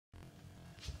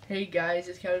Hey guys,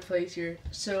 it's Kevin Plays here.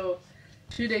 So,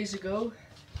 2 days ago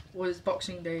was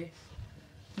Boxing Day.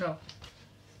 No,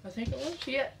 I think it was,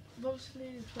 yeah, Boxing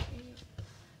Day,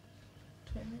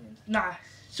 29. Nah,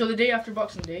 so the day after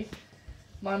Boxing Day,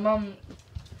 my mum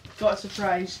got a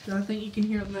surprise, and I think you can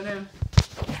hear it now.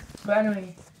 But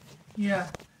anyway, yeah,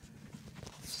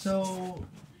 so,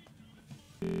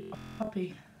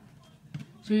 puppy.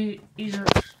 So he's a,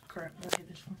 crap, look at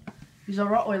this one. He's a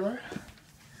Rottweiler.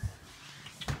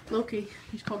 Loki.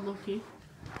 He's called Loki.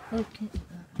 Loki.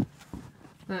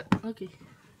 Loki.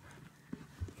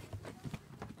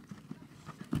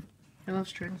 I love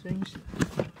strange things.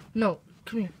 No,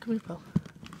 come here, pal.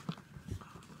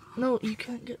 No, you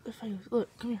can't get the files.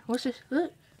 Look, come here. What's this?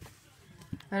 Look.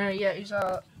 Yeah, he's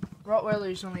a Rottweiler.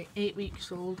 He's only 8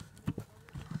 weeks old.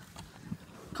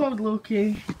 Called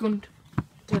Loki. He's going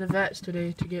to the vets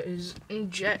today to get his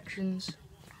injections.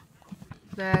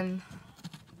 Then,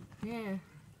 yeah.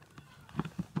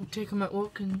 Take him out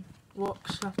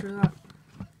walks after that.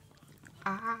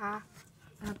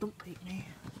 Don't bite me.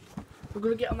 We're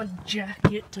gonna get him a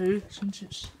jacket too, since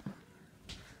it's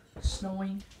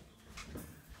snowing.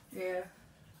 Yeah.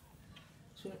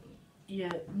 So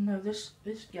yeah, no, this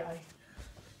guy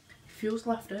feels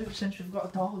left out since we've got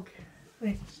a dog.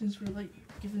 Like, since we're like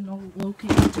giving all Loki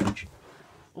attention.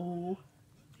 Oh,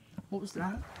 what was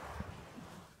that?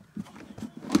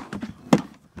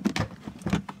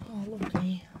 Oh,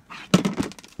 Loki.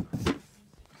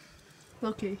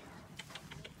 Loki.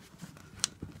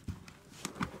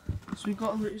 So we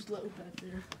got his little bed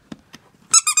there.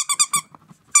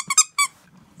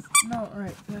 No,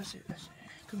 right, that's it.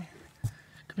 Come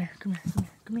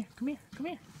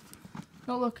here.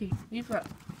 No, Loki, leave that.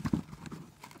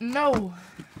 No!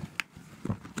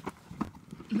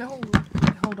 No!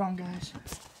 Wait, hold on, guys.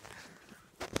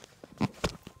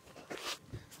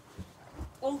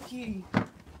 Loki!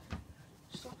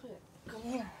 Stop it. Come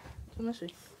here. Come this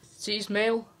way. See, he's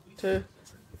male, too.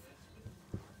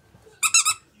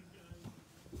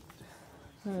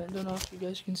 I don't know if you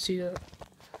guys can see that.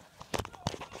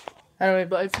 Anyway,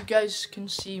 but if you guys can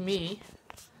see me,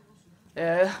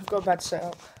 I've got a bad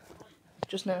setup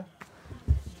just now.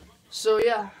 So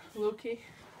yeah, Loki,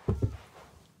 what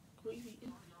are you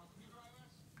eating?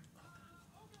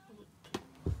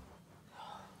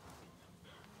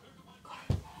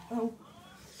 Oh.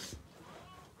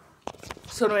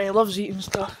 So anyway, he loves eating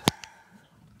stuff.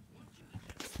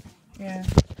 Yeah.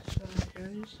 So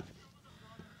guys.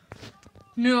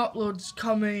 New uploads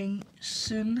coming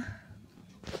soon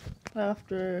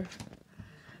after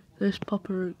this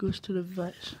pupper goes to the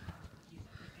vets.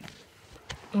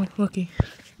 Oh, Loki.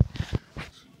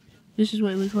 This is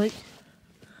what it looks like.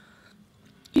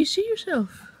 You see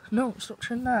yourself? No, stop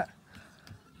trying that.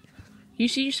 You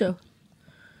see yourself?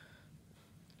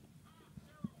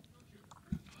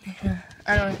 Yeah.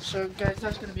 Anyway, so guys,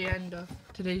 that's gonna be the end of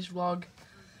today's vlog.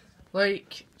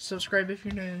 Like, subscribe if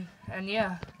you're new, and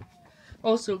yeah.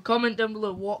 Also, comment down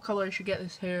below what colour I should get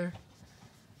this hair.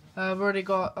 I've already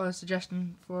got a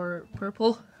suggestion for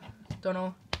purple. Don't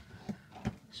know.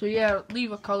 So yeah,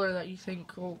 leave a colour that you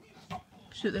think will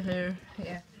suit the hair.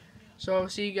 Yeah. So I'll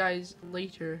see you guys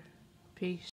later. Peace.